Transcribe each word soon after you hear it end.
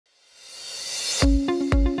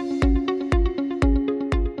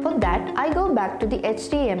that, I go back to the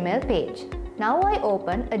HTML page. Now I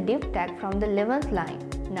open a div tag from the 11th line.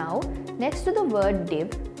 Now, next to the word div,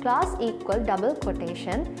 class equal double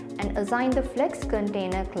quotation and assign the flex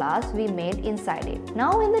container class we made inside it.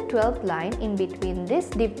 Now in the 12th line in between this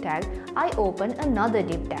div tag, I open another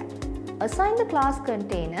div tag. Assign the class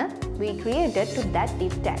container we created to that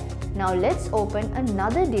div tag. Now let's open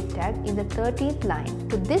another div tag in the 13th line.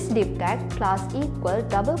 To this div tag, class equal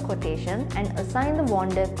double quotation and assign the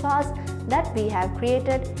Wander class that we have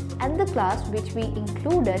created and the class which we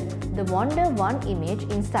included the Wander1 image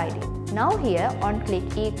inside it. Now here on click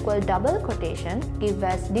equal double quotation, give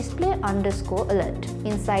as display underscore alert.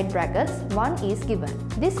 Inside brackets, 1 is given.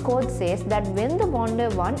 This code says that when the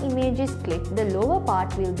Wander1 image is clicked, the lower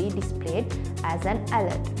part will be displayed as an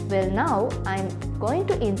alert. Well, now I'm going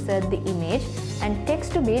to insert the image and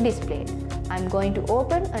text to be displayed. I'm going to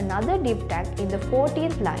open another div tag in the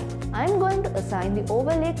 14th line. I'm going to assign the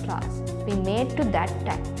overlay class we made to that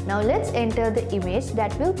tag. Now let's enter the image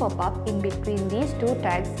that will pop up in between these two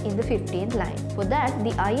tags in the 15th line. For that,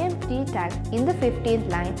 the IMG tag in the 15th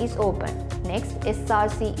line is open. Next,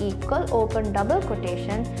 src equal open double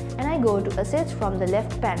quotation and I go to assets from the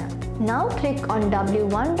left panel. Now click on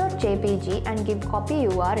w1.jpg and give copy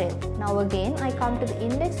URL. Now again I come to the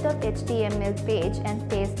index.html page and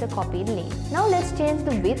paste the copied link. Now let's change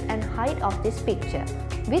the width and height of this picture.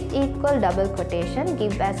 Width equal double quotation,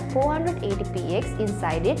 give as 480px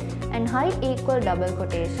inside it and height equal double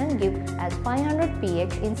quotation, give as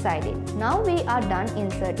 500px inside it. Now we are done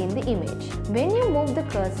inserting the image. When you move the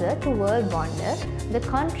cursor to World Wander, the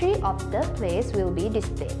country of the place will be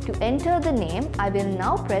displayed. To enter the name, I will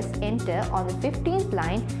now press enter on the 15th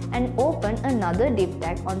line and open another div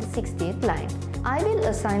tag on the 16th line. I will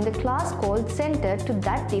assign the class called center to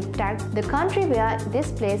that div tag. The country where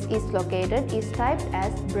this place is located is typed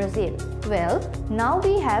as Brazil. Well, now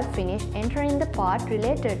we have finished entering the part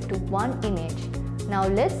related to one image. Now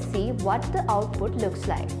let's see what the output looks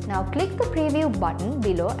like. Now click the preview button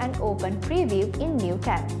below and open preview in new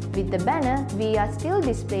tab. With the banner, we are still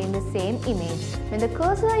displaying the same image. When the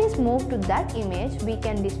cursor is moved to that image, we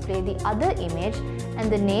can display the other image and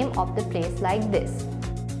the name of the place like this.